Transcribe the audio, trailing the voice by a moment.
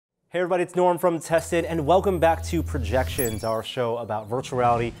Hey everybody, it's Norm from Tested, and welcome back to Projections, our show about virtual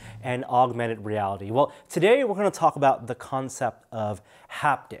reality and augmented reality. Well, today we're going to talk about the concept of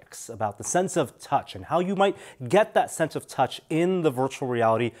haptics, about the sense of touch and how you might get that sense of touch in the virtual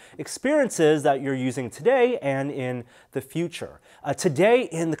reality experiences that you're using today and in the future. Today,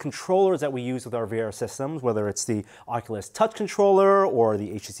 in the controllers that we use with our VR systems, whether it's the Oculus Touch controller or the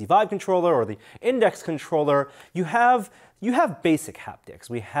HTC Vive controller or the Index controller, you have basic haptics.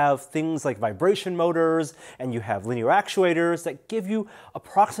 We have things like vibration motors, and you have linear actuators that give you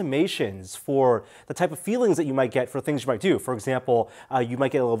approximations for the type of feelings that you might get for things you might do. For example, you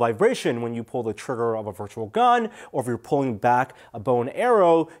might get a little vibration when you pull the trigger of a virtual gun, or if you're pulling back a bow and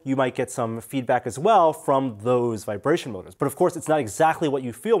arrow, you might get some feedback as well from those vibration motors. But of course, it's not exactly what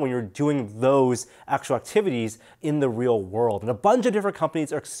you feel when you're doing those actual activities in the real world. And a bunch of different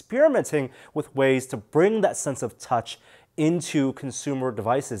companies are experimenting with ways to bring that sense of touch into consumer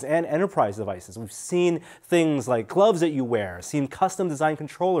devices and enterprise devices. We've seen things like gloves that you wear, seen custom designed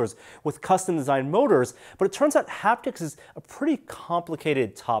controllers with custom designed motors, but it turns out haptics is a pretty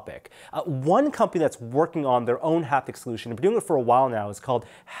complicated topic. One company that's working on their own haptic solution, and been doing it for a while now, is called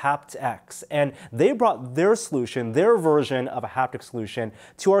HaptX, and they brought their solution, their version of a haptic solution,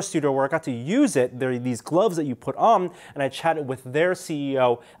 to our studio where I got to use it. They're these gloves that you put on, and I chatted with their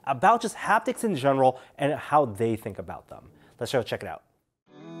CEO about just haptics in general and how they think about them. Let's go check it out.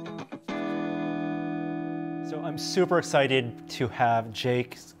 So I'm super excited to have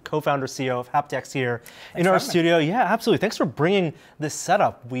Jake, co-founder, CEO of HaptX here in our studio. Yeah, absolutely. Thanks for bringing this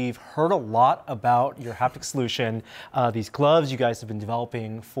setup. We've heard a lot about your haptic solution, these gloves you guys have been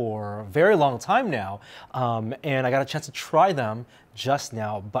developing for a very long time now, and I got a chance to try them just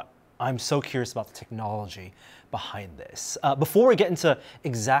now, but I'm so curious about the technology behind this. Before we get into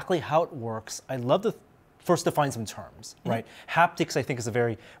exactly how it works, I'd love to first define some terms, right? Haptics, I think, is a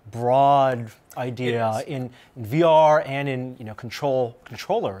very broad idea in VR and in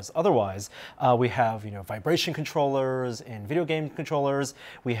controllers. Otherwise, we have vibration controllers and video game controllers.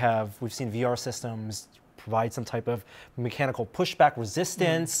 We've seen VR systems provide some type of mechanical pushback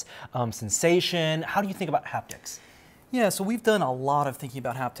resistance, sensation. How do you think about haptics? Yeah, so we've done a lot of thinking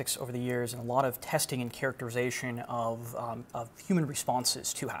about haptics over the years and a lot of testing and characterization of human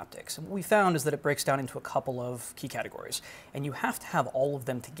responses to haptics. And what we found is that it breaks down into a couple of key categories. And you have to have all of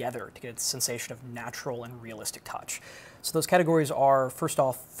them together to get a sensation of natural and realistic touch. So those categories are, first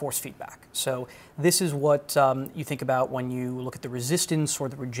off, force feedback. So this is what you think about when you look at the resistance or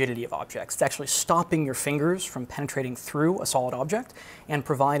the rigidity of objects. It's actually stopping your fingers from penetrating through a solid object and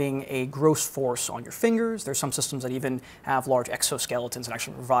providing a gross force on your fingers. There's some systems that even have large exoskeletons and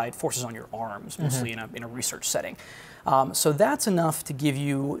actually provide forces on your arms, mostly in a research setting. So that's enough to give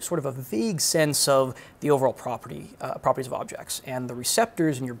you sort of a vague sense of the overall properties of objects. And the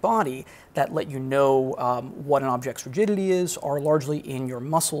receptors in your body that let you know what an object's rigidity is are largely in your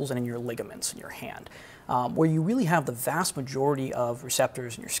muscles and in your ligaments in your hand. Where you really have the vast majority of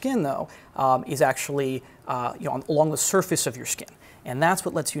receptors in your skin, though, is actually along the surface of your skin. And that's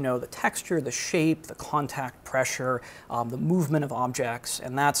what lets you know the texture, the shape, the contact pressure, the movement of objects,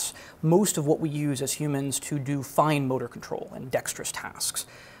 and that's most of what we use as humans to do fine motor control and dexterous tasks.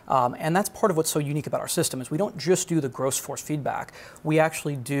 And that's part of what's so unique about our system is we don't just do the gross force feedback, we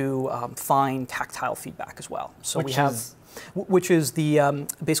actually do fine tactile feedback as well. So which is the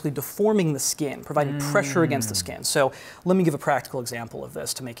basically deforming the skin, providing pressure against the skin. So let me give a practical example of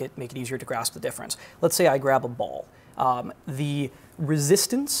this to make it easier to grasp the difference. Let's say I grab a ball. The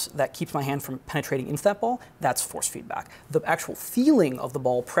resistance that keeps my hand from penetrating into that ball, that's force feedback. The actual feeling of the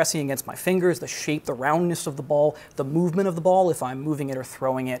ball pressing against my fingers, the shape, the roundness of the ball, the movement of the ball, if I'm moving it or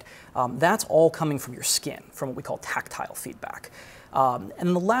throwing it, that's all coming from your skin, from what we call tactile feedback.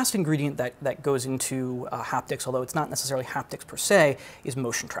 And the last ingredient that goes into haptics, although it's not necessarily haptics per se, is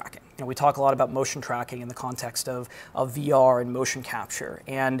motion tracking. We talk a lot about motion tracking in the context of VR and motion capture.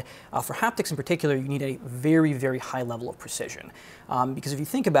 And for haptics in particular, you need a very, very high level of precision. Because if you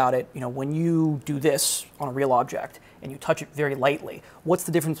think about it, when you do this on a real object and you touch it very lightly, what's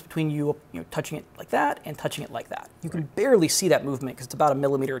the difference between you touching it like that and touching it like that? You can barely see that movement because it's about a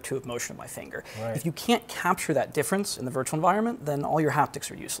millimeter or two of motion of my finger. Right. If you can't capture that difference in the virtual environment, then all your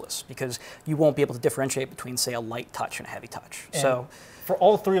haptics are useless because you won't be able to differentiate between, say, a light touch and a heavy touch. And so, for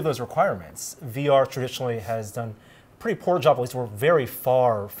all three of those requirements, VR traditionally has done a pretty poor job, at least we're very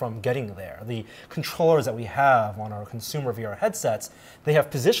far from getting there. The controllers that we have on our consumer VR headsets, they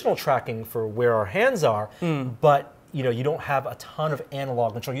have positional tracking for where our hands are, but you don't have a ton of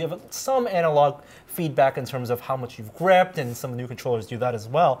analog control. You have some analog feedback in terms of how much you've gripped, and some new controllers do that as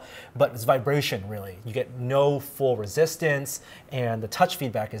well, but it's vibration really. You get no full resistance, and the touch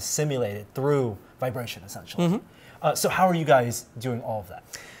feedback is simulated through vibration essentially. So how are you guys doing all of that?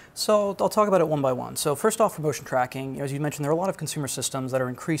 So I'll talk about it one by one. So first off, for motion tracking, as you mentioned, there are a lot of consumer systems that are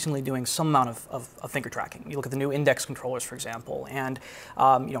increasingly doing some amount of finger tracking. You look at the new index controllers, for example, and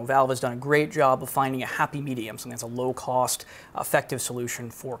Valve has done a great job of finding a happy medium, something that's a low-cost, effective solution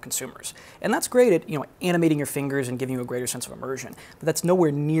for consumers. And that's great at animating your fingers and giving you a greater sense of immersion, but that's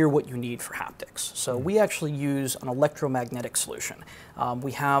nowhere near what you need for haptics. So we actually use an electromagnetic solution.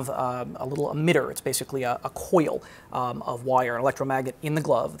 We have a little emitter. It's basically a coil of wire, an electromagnet in the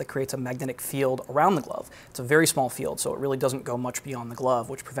glove that creates a magnetic field around the glove. It's a very small field, so it really doesn't go much beyond the glove,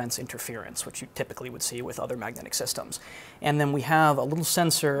 which prevents interference, which you typically would see with other magnetic systems. And then we have a little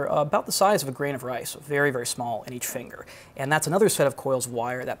sensor about the size of a grain of rice, very, very small in each finger. And that's another set of coils of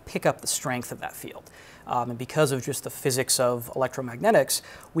wire that pick up the strength of that field. And because of just the physics of electromagnetics,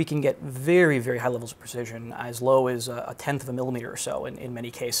 we can get very, very high levels of precision, as low as a tenth of a millimeter or so in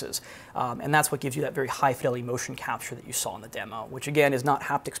many cases. And that's what gives you that very high fidelity motion capture that you saw in the demo, which again is not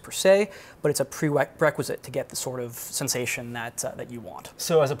haptics per se, but it's a prerequisite to get the sort of sensation that you want.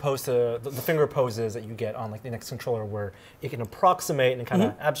 So as opposed to the finger poses that you get on like the Next controller, where it can approximate and kind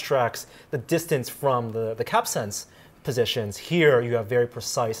of abstracts the distance from the cap sense positions, here you have very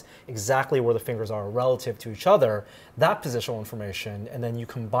precise, exactly where the fingers are relative to each other, that positional information, and then you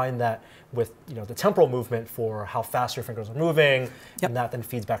combine that with the temporal movement for how fast your fingers are moving, and that then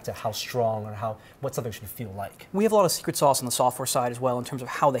feeds back to how strong or what something should feel like. We have a lot of secret sauce on the software side as well in terms of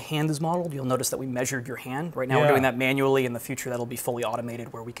how the hand is modeled. You'll notice that we measured your hand. Right now we're doing that manually. In the future that'll be fully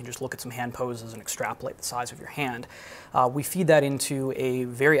automated, where we can just look at some hand poses and extrapolate the size of your hand. We feed that into a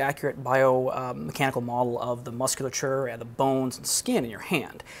very accurate biomechanical model of the musculature and the bones and skin in your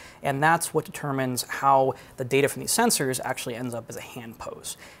hand. And that's what determines how the data from these sensors actually ends up as a hand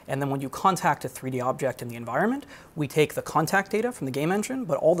pose. And then when you contact a 3D object in the environment, we take the contact data from the game engine,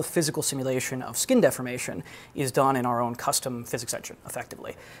 but all the physical simulation of skin deformation is done in our own custom physics engine,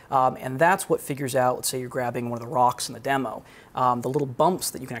 effectively. And that's what figures out, let's say you're grabbing one of the rocks in the demo, the little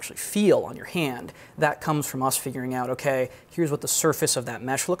bumps that you can actually feel on your hand, that comes from us figuring out, okay, here's what the surface of that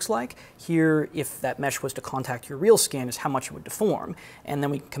mesh looks like. Here, if that mesh was to contact your real skin, is how much it would deform. And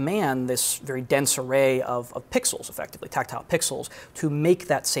then we command this very dense array of pixels, effectively, tactile pixels, to make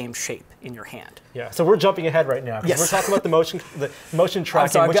that same shape in your hand. Yeah, so we're jumping ahead right now, because we're talking about the motion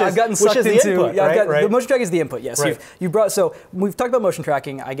tracking, sorry, which is the input, right? The motion tracking is the input, yes. Right. So we've talked about motion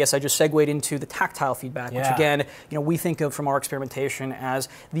tracking. I guess I just segued into the tactile feedback, which again, we think of from our experimentation as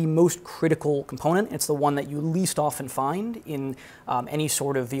the most critical component. It's the one that you least often find in any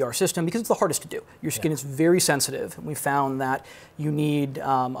sort of VR system, because it's the hardest to do. Your skin is very sensitive, and we found that you need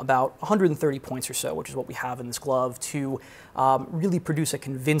about 130 points or so, which is what we have in this glove, to really produce a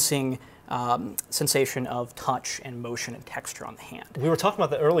convincing sensation of touch and motion and texture on the hand. We were talking about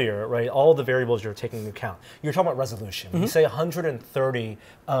that earlier, right? All the variables you're taking into account. You're talking about resolution. When you say 130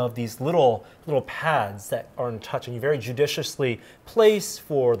 of these little pads that are in touch, and you very judiciously place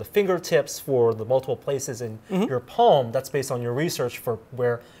for the fingertips, for the multiple places in your palm, that's based on your research for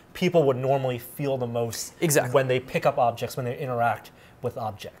where people would normally feel the most when they pick up objects, when they interact with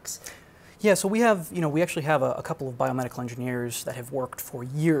objects. Yeah, so we actually have a couple of biomedical engineers that have worked for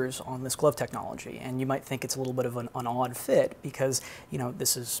years on this glove technology, and you might think it's a little bit of an odd fit because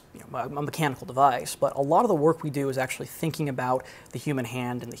this is a mechanical device, but a lot of the work we do is actually thinking about the human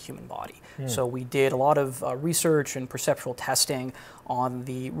hand and the human body. So we did a lot of research and perceptual testing on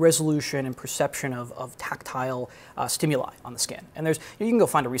the resolution and perception of tactile stimuli on the skin. And you can go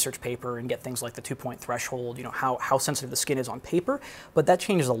find a research paper and get things like the 2-point threshold, how sensitive the skin is on paper, but that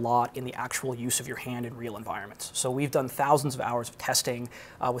changes a lot in the actual use of your hand in real environments. So we've done thousands of hours of testing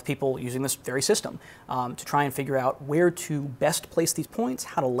with people using this very system to try and figure out where to best place these points,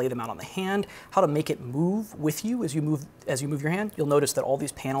 how to lay them out on the hand, how to make it move with you as you move your hand. You'll notice that all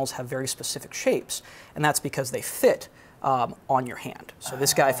these panels have very specific shapes, and that's because they fit on your hand. So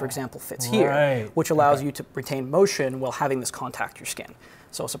this guy, for example, fits here, which allows you to retain motion while having this contact your skin.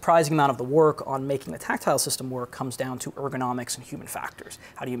 So a surprising amount of the work on making the tactile system work comes down to ergonomics and human factors.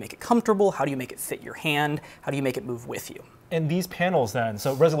 How do you make it comfortable? How do you make it fit your hand? How do you make it move with you? And these panels then,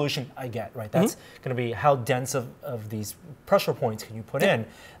 so resolution I get, right? That's going to be how dense of these pressure points can you put in.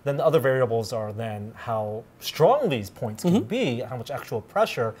 Then the other variables are then how strong these points can be, how much actual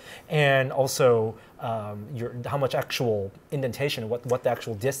pressure, and also how much actual indentation, what the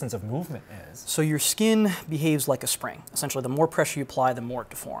actual distance of movement is. So your skin behaves like a spring. Essentially, the more pressure you apply, the more it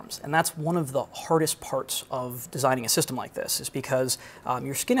deforms. And that's one of the hardest parts of designing a system like this, is because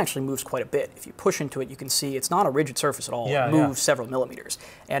your skin actually moves quite a bit. If you push into it, you can see it's not a rigid surface at all. Yeah, it moves several millimeters.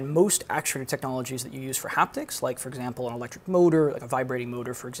 And most actuator technologies that you use for haptics, like for example an electric motor, like a vibrating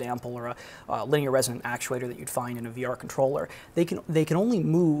motor for example, or a linear resonant actuator that you'd find in a VR controller, they can only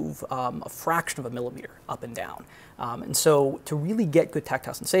move a fraction of a millimeter up and down. And so to really get good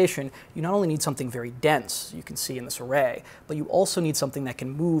tactile sensation, you not only need something very dense, you can see in this array, but you also need something that can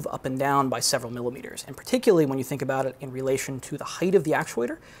move up and down by several millimeters. And particularly when you think about it in relation to the height of the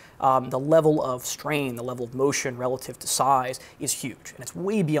actuator, the level of strain, the level of motion relative to size is huge. And it's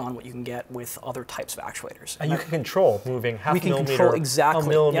way beyond what you can get with other types of actuators. And you can control moving half we can millimeter, control exactly, a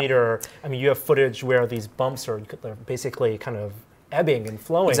millimeter. Yep. I mean, you have footage where these bumps are basically kind of ebbing and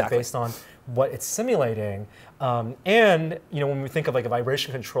flowing based on what it's simulating. And when we think of like a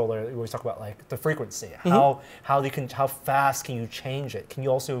vibration controller, we always talk about like the frequency. How fast can you change it? Can you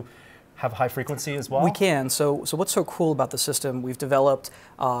also have high frequency as well? We can. So what's so cool about the system, we've developed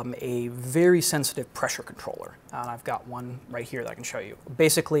a very sensitive pressure controller. And I've got one right here that I can show you.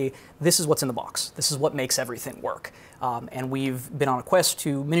 Basically, this is what's in the box. This is what makes everything work. And we've been on a quest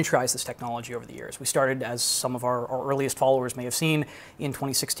to miniaturize this technology over the years. We started, as some of our earliest followers may have seen, in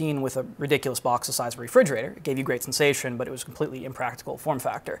 2016 with a ridiculous box the size of a refrigerator. It gave you great sensation, but it was a completely impractical form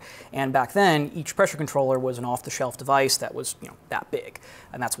factor. And back then, each pressure controller was an off-the-shelf device that was that big.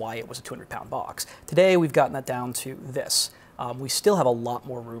 And that's why it was a 200-pound box. Today, we've gotten that down to this. We still have a lot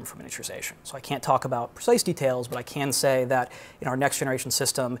more room for miniaturization. So I can't talk about precise details, but I can say that in our next generation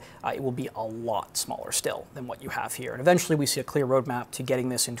system, it will be a lot smaller still than what you have here. And eventually we see a clear roadmap to getting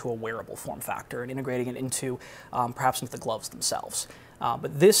this into a wearable form factor and integrating it into perhaps into the gloves themselves.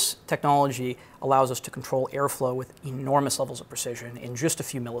 But this technology allows us to control airflow with enormous levels of precision in just a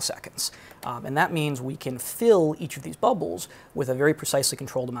few milliseconds. And that means we can fill each of these bubbles with a very precisely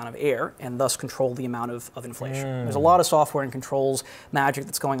controlled amount of air and thus control the amount of inflation. There's a lot of software and controls magic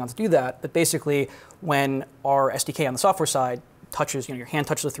that's going on to do that, but basically when our SDK on the software side touches, your hand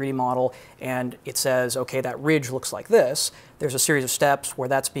touches the 3D model and it says, okay, that ridge looks like this. There's a series of steps where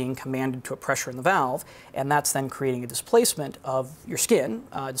that's being commanded to a pressure in the valve, and that's then creating a displacement of your skin,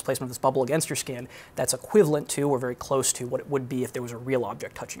 displacement of this bubble against your skin, that's equivalent to or very close to what it would be if there was a real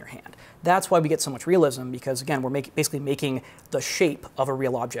object touching your hand. That's why we get so much realism, because again, we're basically making the shape of a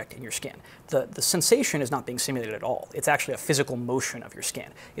real object in your skin. The sensation is not being simulated at all. It's actually a physical motion of your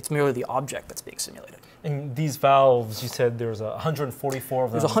skin. It's merely the object that's being simulated. And these valves, you said there's 144 of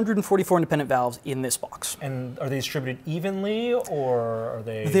them. There's 144 independent valves in this box. And are they distributed evenly, or are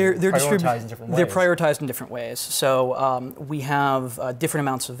they they're prioritized in different ways? They're prioritized in different ways. So we have different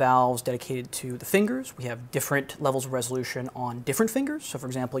amounts of valves dedicated to the fingers. We have different levels of resolution on different fingers. So for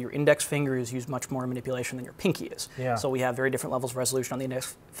example, your index finger is used much more in manipulation than your pinky is. Yeah. So we have very different levels of resolution on the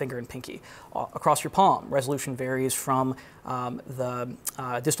index finger and pinky. Across your palm, resolution varies from the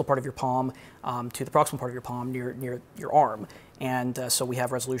distal part of your palm to the proximal part of your palm near your arm. And so we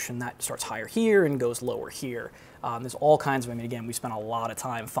have resolution that starts higher here and goes lower here. There's all kinds of, again, we spent a lot of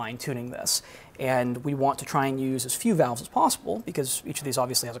time fine-tuning this. And we want to try and use as few valves as possible, because each of these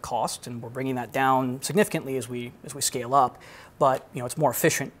obviously has a cost, and we're bringing that down significantly as we scale up. But it's more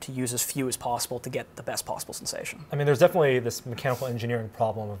efficient to use as few as possible to get the best possible sensation. There's definitely this mechanical engineering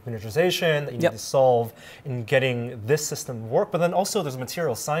problem of miniaturization that you need to solve in getting this system to work, but then also there's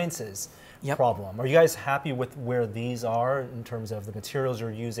material sciences problem. Are you guys happy with where these are in terms of the materials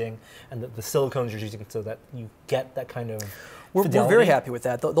you're using and the silicones you're using so that you get that kind of We're very happy with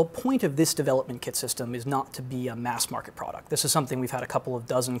that. The point of this development kit system is not to be a mass market product. This is something we've had a couple of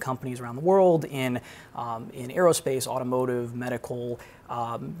dozen companies around the world in aerospace, automotive, medical,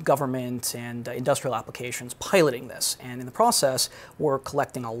 government, and industrial applications piloting this. And in the process, we're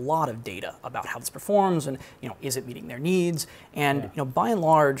collecting a lot of data about how this performs and is it meeting their needs. And by and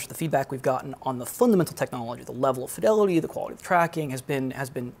large, the feedback we've gotten on the fundamental technology, the level of fidelity, the quality of the tracking has been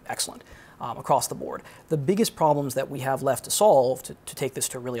excellent. Across the board. The biggest problems that we have left to solve to take this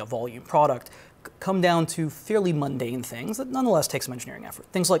to really a volume product come down to fairly mundane things that nonetheless take some engineering effort.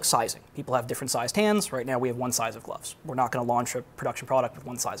 Things like sizing. People have different sized hands. Right now we have one size of gloves. We're not going to launch a production product with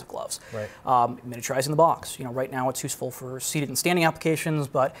one size of gloves. Right. Miniaturizing the box. Right now it's useful for seated and standing applications,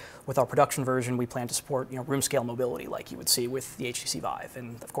 but with our production version we plan to support room scale mobility like you would see with the HTC Vive,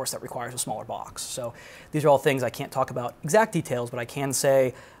 and of course that requires a smaller box. So these are all things I can't talk about exact details, but I can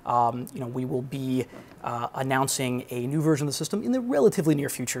say we will be announcing a new version of the system in the relatively near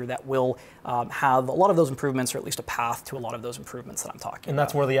future that will have a lot of those improvements, or at least a path to a lot of those improvements that I'm talking about. And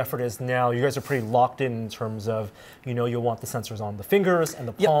that's where the effort is now. You guys are pretty locked in terms of, you'll want the sensors on the fingers and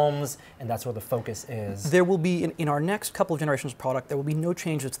the palms, and that's where the focus is. There will be, in our next couple of generations of product, there will be no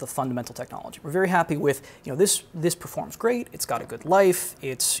changes to the fundamental technology. We're very happy with, this performs great, it's got a good life,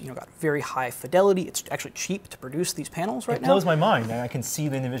 it's got very high fidelity, it's actually cheap to produce these panels right now. It blows my mind. I can see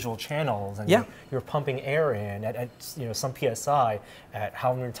the individual channels, and you're pumping air in at some PSI at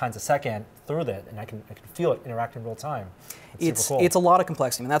how many times a second through that, and I can feel it interact in real time. It's super cool. It's a lot of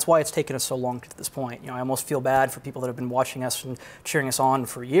complexity, and that's why it's taken us so long to this point. I almost feel bad for people that have been watching us and cheering us on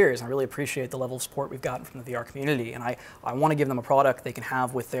for years. I really appreciate the level of support we've gotten from the VR community, and I want to give them a product they can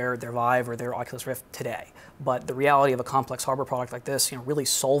have with their Vive or their Oculus Rift today. But the reality of a complex hardware product like this, really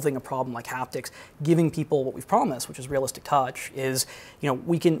solving a problem like haptics, giving people what we've promised, which is realistic touch, is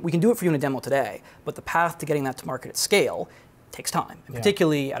we can do it for you in a demo today, but the path to getting that to market at scale takes time, and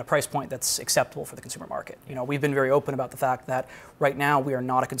particularly at a price point that's acceptable for the consumer market. We've been very open about the fact that right now we are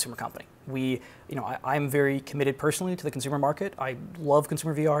not a consumer company. I'm very committed personally to the consumer market. I love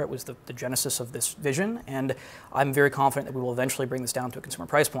consumer VR. It was the genesis of this vision, and I'm very confident that we will eventually bring this down to a consumer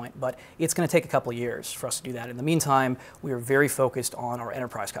price point, but it's going to take a couple of years for us to do that. In the meantime, we are very focused on our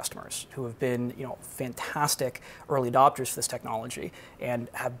enterprise customers who have been fantastic early adopters for this technology and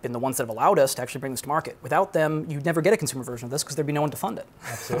have been the ones that have allowed us to actually bring this to market. Without them, you'd never get a consumer version of this because there'd be no one to fund it.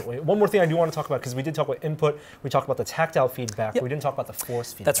 Absolutely. One more thing I do want to talk about, because we did talk about input, we talked about the tactile feedback, but we didn't talk about the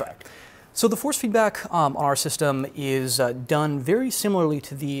force feedback. That's right. So the force feedback on our system is done very similarly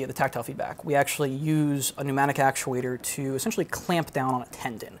to the tactile feedback. We actually use a pneumatic actuator to essentially clamp down on a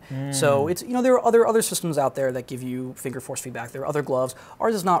tendon. So it's there are other systems out there that give you finger force feedback. There are other gloves.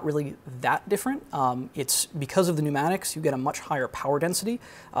 Ours is not really that different. It's because of the pneumatics, you get a much higher power density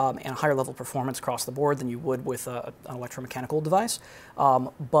and a higher level of performance across the board than you would with an electromechanical device.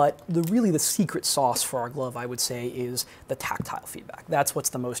 But really the secret sauce for our glove, I would say, is the tactile feedback. That's what's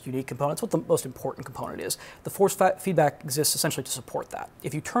the most unique component. What the most important component is. The force feedback exists essentially to support that.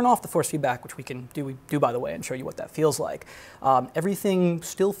 If you turn off the force feedback, which we do by the way, and show you what that feels like, everything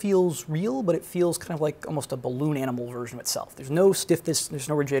still feels real, but it feels kind of like almost a balloon animal version of itself. There's no stiffness, there's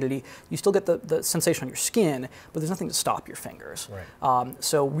no rigidity. You still get the sensation on your skin, but there's nothing to stop your fingers. Right.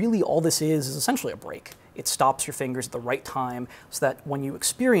 So really all this is essentially a brake. It stops your fingers at the right time so that when you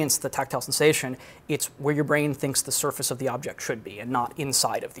experience the tactile sensation, it's where your brain thinks the surface of the object should be and not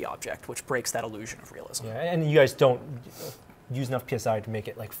inside of the object, which breaks that illusion of realism. Yeah, and you guys don't use enough PSI to make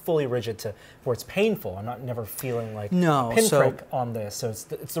it like fully rigid to where it's painful. I'm not never feeling like a pinprick on this, so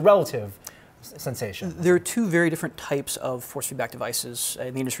it's the relative sensation. There are two very different types of force feedback devices.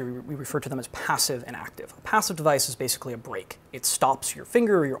 In the industry, we refer to them as passive and active. A passive device is basically a brake. It stops your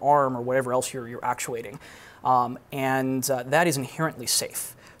finger or your arm or whatever else you're actuating, and that is inherently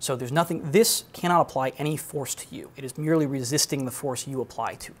safe. So there's nothing, this cannot apply any force to you. It is merely resisting the force you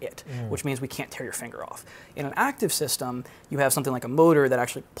apply to it, which means we can't tear your finger off. In an active system, you have something like a motor that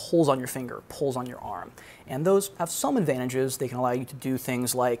actually pulls on your finger, pulls on your arm. And those have some advantages. They can allow you to do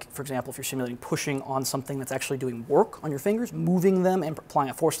things like, for example, if you're simulating pushing on something that's actually doing work on your fingers, moving them and applying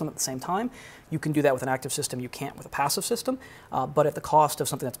a force to them at the same time, you can do that with an active system. You can't with a passive system, but at the cost of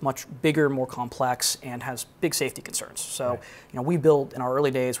something that's much bigger, more complex, and has big safety concerns. So, we built, in our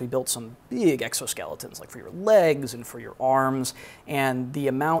early days, we built some big exoskeletons, like for your legs and for your arms, and the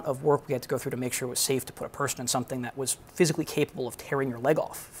amount of work we had to go through to make sure it was safe to put a person in something that was physically capable of tearing your leg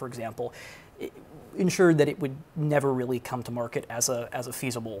off, for example, ensured that it would never really come to market as a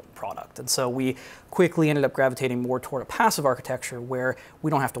feasible product. And so we quickly ended up gravitating more toward a passive architecture where we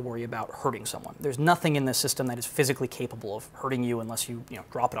don't have to worry about hurting someone. There's nothing in this system that is physically capable of hurting you unless you,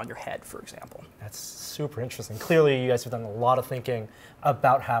 drop it on your head, for example. That's super interesting. Clearly, you guys have done a lot of thinking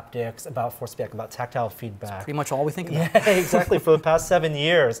about haptics, about force feedback, about tactile feedback. That's pretty much all we think about. Yeah, exactly. For the past 7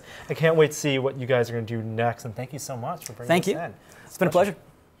 years. I can't wait to see what you guys are going to do next. And thank you so much for bringing us in. Thank you. It's been a pleasure.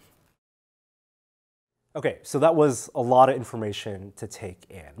 Okay, so that was a lot of information to take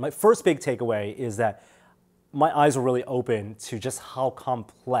in. My first big takeaway is that my eyes were really open to just how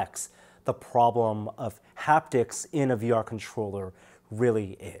complex the problem of haptics in a VR controller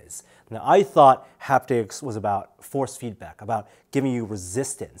really is. Now, I thought haptics was about force feedback, about giving you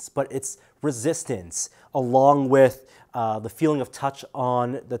resistance, but it's resistance along with the feeling of touch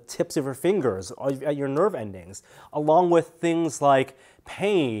on the tips of your fingers, at your nerve endings, along with things like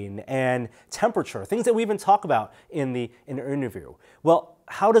pain and temperature, things that we even talk about in the interview. Well,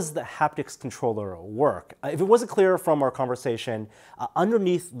 how does the haptics controller work? If it wasn't clear from our conversation,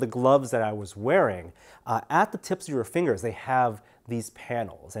 underneath the gloves that I was wearing, at the tips of your fingers, they have these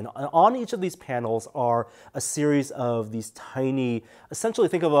panels. And on each of these panels are a series of these tiny, essentially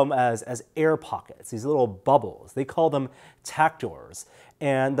think of them as air pockets, these little bubbles. They call them tactors.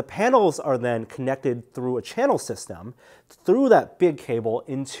 And the panels are then connected through a channel system through that big cable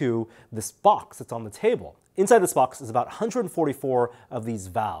into this box that's on the table. Inside this box is about 144 of these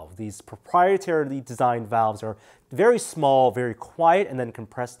valves. These proprietarily designed valves are very small, very quiet, and then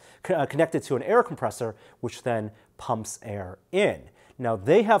connected to an air compressor, which then pumps air in. Now,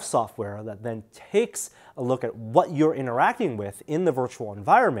 they have software that then takes a look at what you're interacting with in the virtual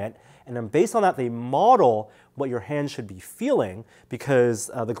environment, and then based on that, they model what your hand should be feeling, because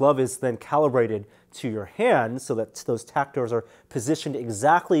the glove is then calibrated to your hand so that those tactors are positioned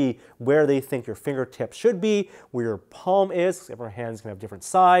exactly where they think your fingertip should be, where your palm is, because every hand's going to have different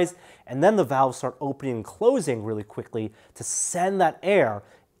size, and then the valves start opening and closing really quickly to send that air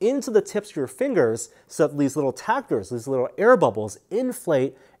into the tips of your fingers so that these little tactors, these little air bubbles,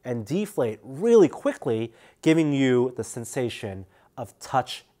 inflate and deflate really quickly, giving you the sensation of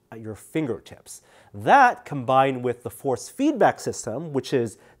touch at your fingertips. That, combined with the force feedback system, which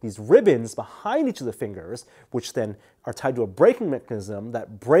is these ribbons behind each of the fingers, which then are tied to a braking mechanism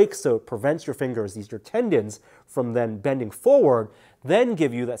that brakes, so it prevents your fingers, your tendons, from then bending forward, then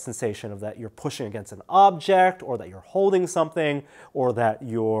give you that sensation of that you're pushing against an object, or that you're holding something, or that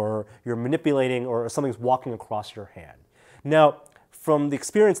you're manipulating, or something's walking across your hand. Now, from the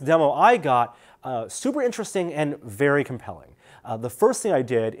experience demo I got, super interesting and very compelling. The first thing I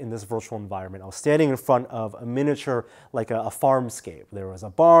did in this virtual environment, I was standing in front of a miniature, like a farmscape. There was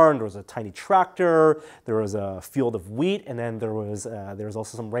a barn, there was a tiny tractor, there was a field of wheat, and then there was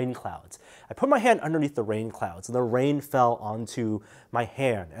also some rain clouds. I put my hand underneath the rain clouds, and the rain fell onto my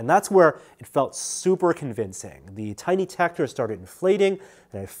hand. And that's where it felt super convincing. The tiny tactors started inflating,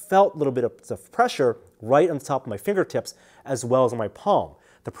 and I felt a little bit of pressure right on the top of my fingertips, as well as on my palm.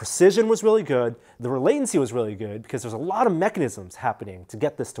 The precision was really good, the latency was really good, because there's a lot of mechanisms happening to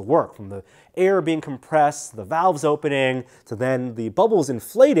get this to work, from the air being compressed, the valves opening, to then the bubbles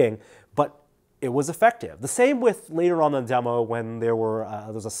inflating, but it was effective. The same with later on in the demo when there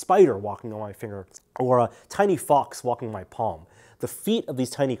was a spider walking on my finger, or a tiny fox walking on my palm. The feet of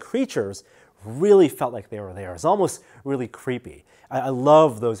these tiny creatures really felt like they were there. It's almost really creepy. I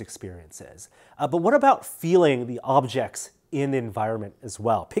love those experiences. But what about feeling the objects in the environment as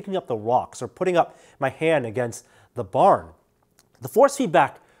well, picking up the rocks or putting up my hand against the barn? The force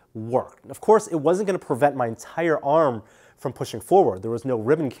feedback worked. Of course, it wasn't going to prevent my entire arm from pushing forward. There was no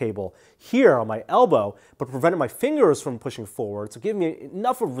ribbon cable here on my elbow, but prevented my fingers from pushing forward, so giving me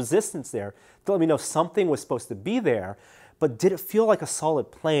enough of resistance there to let me know something was supposed to be there. But did it feel like a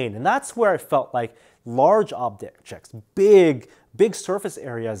solid plane? And that's where I felt like large objects, big surface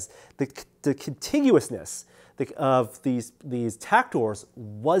areas, the contiguousness of these tactors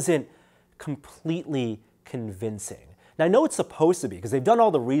wasn't completely convincing. Now, I know it's supposed to be, because they've done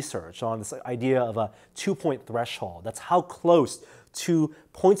all the research on this idea of a 2-point threshold. That's how close 2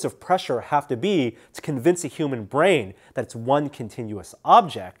 points of pressure have to be to convince a human brain that it's one continuous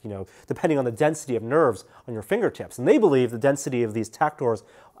object, depending on the density of nerves on your fingertips. And they believe the density of these tactors,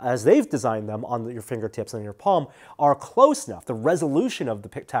 as they've designed them on your fingertips and your palm, are close enough. The resolution of the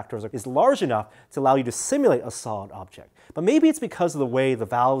tactors is large enough to allow you to simulate a solid object. But maybe it's because of the way the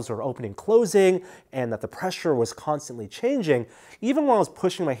valves are opening and closing, and that the pressure was constantly changing. Even when I was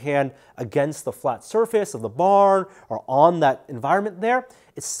pushing my hand against the flat surface of the barn or on that environment there,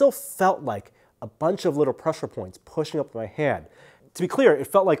 it still felt like a bunch of little pressure points pushing up my hand. To be clear, it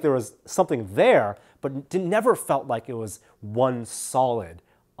felt like there was something there, but it never felt like it was one solid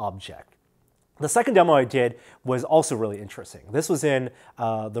object. The second demo I did was also really interesting. This was in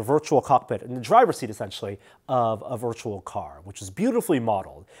the virtual cockpit, in the driver's seat essentially, of a virtual car, which was beautifully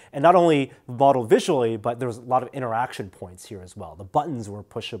modeled. And not only modeled visually, but there was a lot of interaction points here as well. The buttons were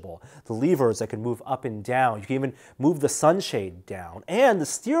pushable, the levers that could move up and down. You could even move the sunshade down. And the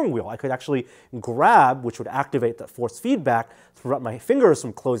steering wheel I could actually grab, which would activate that force feedback to prevent my fingers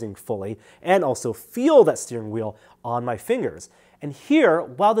from closing fully, and also feel that steering wheel on my fingers. And here,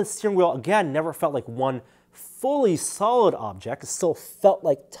 while the steering wheel, again, never felt like one fully solid object, it still felt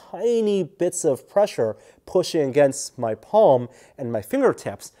like tiny bits of pressure pushing against my palm and my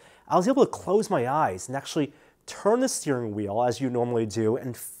fingertips, I was able to close my eyes and actually turn the steering wheel, as you normally do,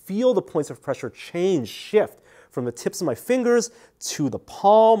 and feel the points of pressure shift from the tips of my fingers to the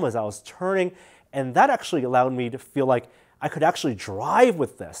palm as I was turning. And that actually allowed me to feel like I could actually drive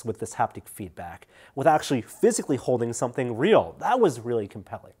with this haptic feedback without actually physically holding something real. That was really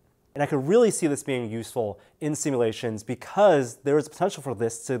compelling. And I could really see this being useful in simulations because there is potential for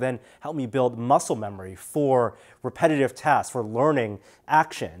this to then help me build muscle memory for repetitive tasks, for learning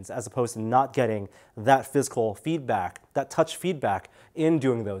actions, as opposed to not getting that physical feedback, that touch feedback in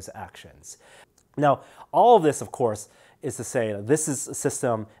doing those actions. Now, all of this, of course, is to say that this is a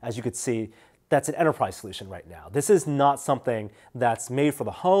system, as you could see, that's an enterprise solution right now. This is not something that's made for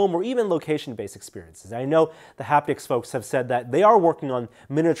the home or even location-based experiences. I know the haptics folks have said that they are working on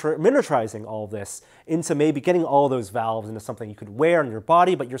miniaturizing all of this into maybe getting all those valves into something you could wear on your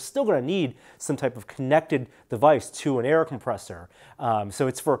body, but you're still going to need some type of connected device to an air compressor. So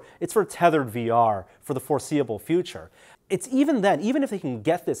it's for tethered VR for the foreseeable future. It's even then, even if they can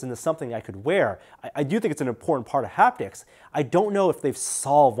get this into something I could wear, I do think it's an important part of haptics. I don't know if they've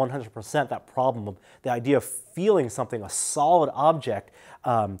solved 100% that problem of the idea of feeling something, a solid object,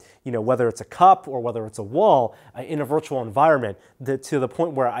 whether it's a cup or whether it's a wall, in a virtual environment, to the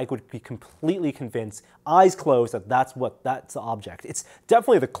point where I could be completely convinced, eyes closed, that that's the object. It's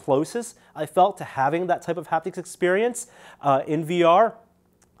definitely the closest I felt to having that type of haptics experience in VR.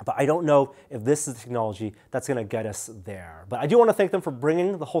 But I don't know if this is the technology that's going to get us there. But I do want to thank them for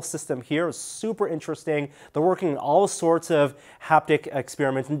bringing the whole system here. It's super interesting. They're working on all sorts of haptic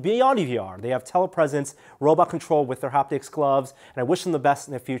experiments and beyond VR. They have telepresence, robot control with their haptics gloves, and I wish them the best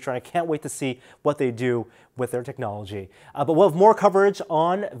in the future. And I can't wait to see what they do with their technology. But we'll have more coverage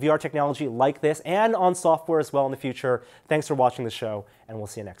on VR technology like this and on software as well in the future. Thanks for watching the show, and we'll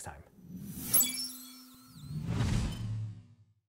see you next time.